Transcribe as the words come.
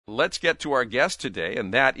let's get to our guest today,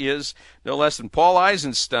 and that is no less than Paul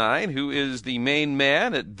Eisenstein, who is the main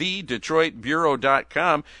man at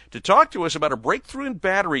thedetroitbureau.com, to talk to us about a breakthrough in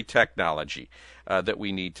battery technology that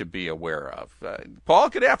we need to be aware of. Paul,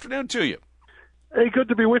 good afternoon to you. Hey, good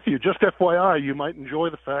to be with you. Just FYI, you might enjoy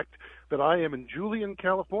the fact that I am in Julian,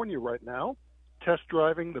 California right now, test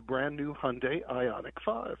driving the brand new Hyundai Ioniq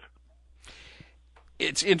 5.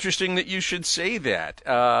 It's interesting that you should say that.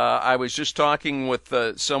 I was just talking with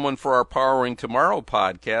someone for our Powering Tomorrow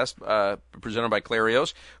podcast, presented by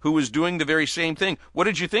Clarios, who was doing the very same thing. What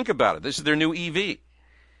did you think about it? This is their new EV.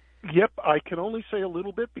 Yep, I can only say a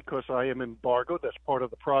little bit because I am embargoed. That's part of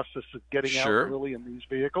the process of getting out early in these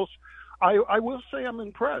vehicles. I will say I'm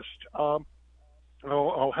impressed. I'll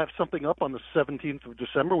have something up on the 17th of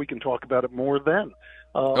December. We can talk about it more then.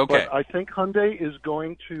 Okay. But I think Hyundai is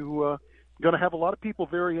going to have a lot of people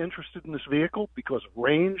very interested in this vehicle because of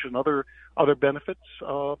range and other benefits.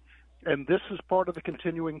 And this is part of the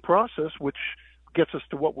continuing process, which gets us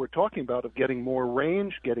to what we're talking about of getting more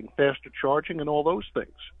range, getting faster charging, and all those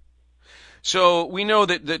things. So we know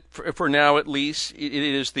that for now at least, it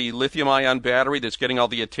is the lithium-ion battery that's getting all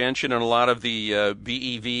the attention in a lot of the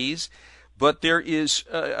BEVs. But there is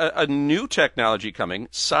a new technology coming,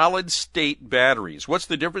 solid-state batteries. What's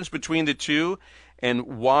the difference between the two,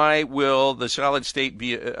 and why will the solid-state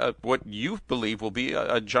be what you believe will be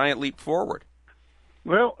a giant leap forward?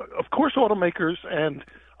 Well, of course, automakers and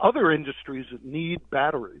other industries that need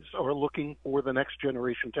batteries are looking for the next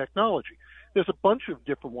generation technology. There's a bunch of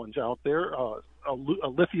different ones out there, a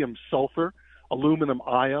lithium sulfur, aluminum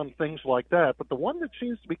ion, things like that. But the one that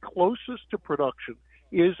seems to be closest to production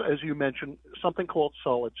is, as you mentioned, something called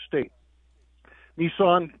solid state.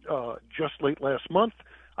 Nissan, just late last month,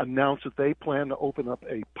 announced that they plan to open up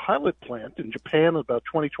a pilot plant in Japan about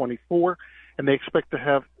 2024, and they expect to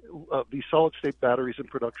have these solid-state batteries in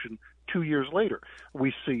production 2 years later.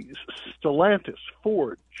 We see Stellantis,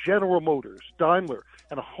 Ford, General Motors, Daimler,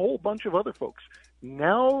 and a whole bunch of other folks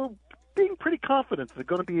now being pretty confident they're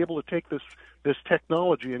going to be able to take this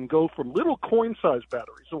technology and go from little coin-sized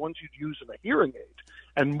batteries, the ones you'd use in a hearing aid,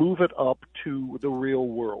 and move it up to the real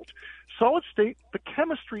world. Solid-state, the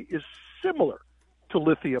chemistry is similar to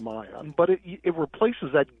lithium-ion, but it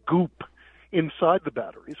replaces that goop inside the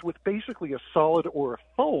batteries with basically a solid or a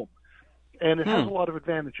foam, and it has a lot of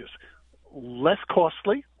advantages. Less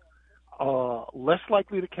costly, less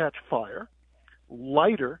likely to catch fire,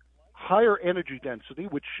 lighter, higher energy density,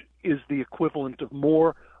 which is the equivalent of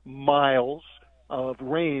more miles of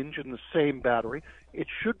range in the same battery. It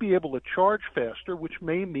should be able to charge faster, which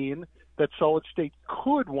may mean that solid state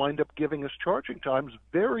could wind up giving us charging times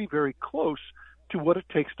very, very close to what it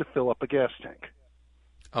takes to fill up a gas tank.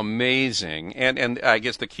 Amazing. And I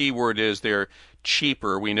guess the key word is they're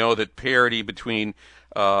cheaper. We know that parity between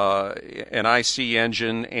an IC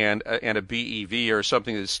engine and a BEV are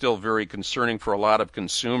something that's still very concerning for a lot of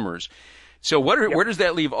consumers. So where does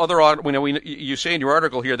that leave other you say in your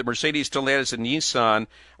article here that Mercedes, Stellantis, and Nissan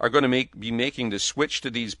are going to be making the switch to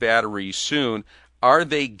these batteries soon. Are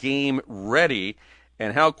they game ready?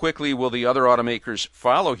 And how quickly will the other automakers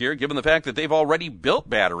follow here, given the fact that they've already built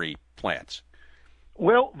battery plants?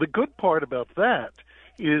 Well, the good part about that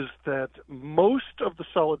is that most of the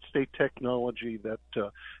solid-state technology that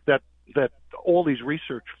all these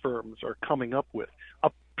research firms are coming up with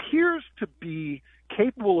appears to be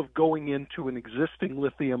capable of going into an existing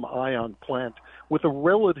lithium-ion plant with a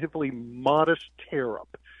relatively modest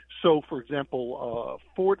tear-up. So, for example,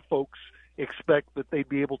 Ford folks expect that they'd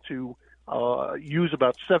be able to use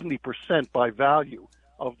about 70% by value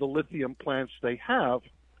of the lithium plants they have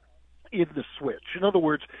in the switch. In other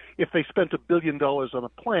words, if they spent $1 billion on a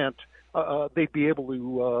plant, they'd be able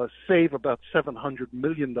to save about $700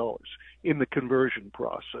 million in the conversion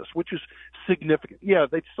process, which is significant. Yeah,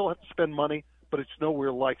 they'd still have to spend money, but it's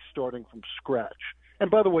nowhere like starting from scratch.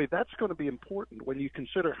 And by the way, that's going to be important when you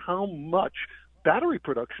consider how much battery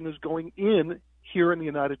production is going in here in the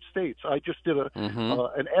United States. I just did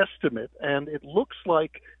an estimate, and it looks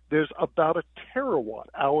like there's about a terawatt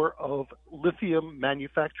hour of lithium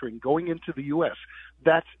manufacturing going into the U.S.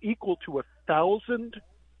 That's equal to 1,000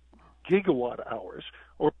 gigawatt hours,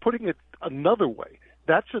 or putting it another way,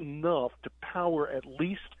 that's enough to power at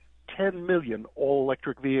least 10 million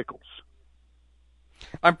all-electric vehicles.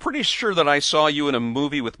 I'm pretty sure that I saw you in a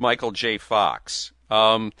movie with Michael J. Fox.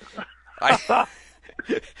 When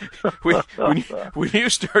you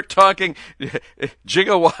start talking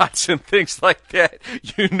gigawatts and things like that,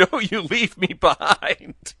 you know you leave me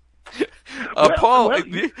behind. Paul,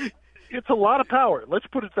 it's a lot of power. Let's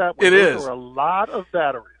put it that way. It is. There are a lot of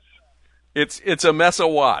batteries. It's a mess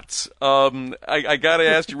of watts. I got to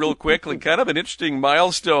ask you real quickly, kind of an interesting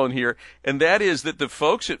milestone here, and that is that the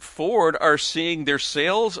folks at Ford are seeing their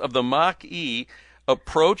sales of the Mach-E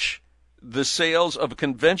approach the sales of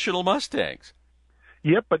conventional Mustangs.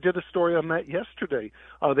 Yep, I did a story on that yesterday.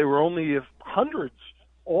 They were only hundreds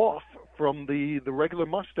off from the regular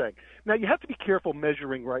Mustang. Now, you have to be careful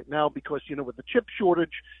measuring right now because, with the chip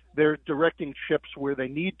shortage, they're directing chips where they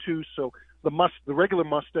need to. So the regular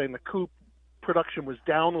Mustang, the coupe, production was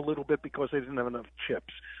down a little bit because they didn't have enough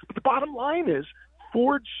chips. But the bottom line is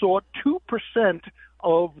Ford saw 2%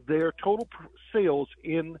 of their total sales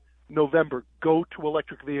in November go to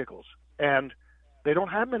electric vehicles. And they don't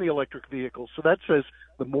have many electric vehicles. So that says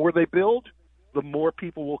the more they build, the more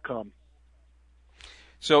people will come.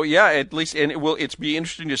 So yeah, at least, and it's be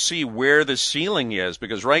interesting to see where the ceiling is,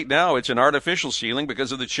 because right now it's an artificial ceiling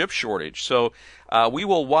because of the chip shortage. So we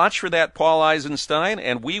will watch for that, Paul Eisenstein,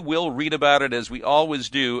 and we will read about it as we always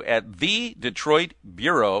do at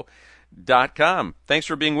thedetroitbureau.com. Thanks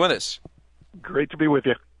for being with us. Great to be with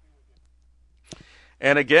you.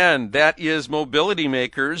 And again, that is Mobility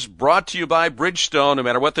Makers, brought to you by Bridgestone. No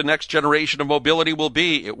matter what the next generation of mobility will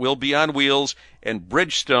be, it will be on wheels, and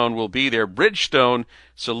Bridgestone will be there. Bridgestone,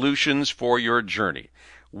 solutions for your journey.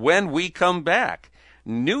 When we come back,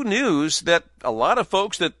 new news that a lot of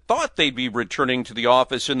folks that thought they'd be returning to the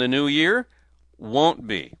office in the new year won't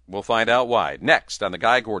be. We'll find out why next on The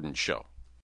Guy Gordon Show.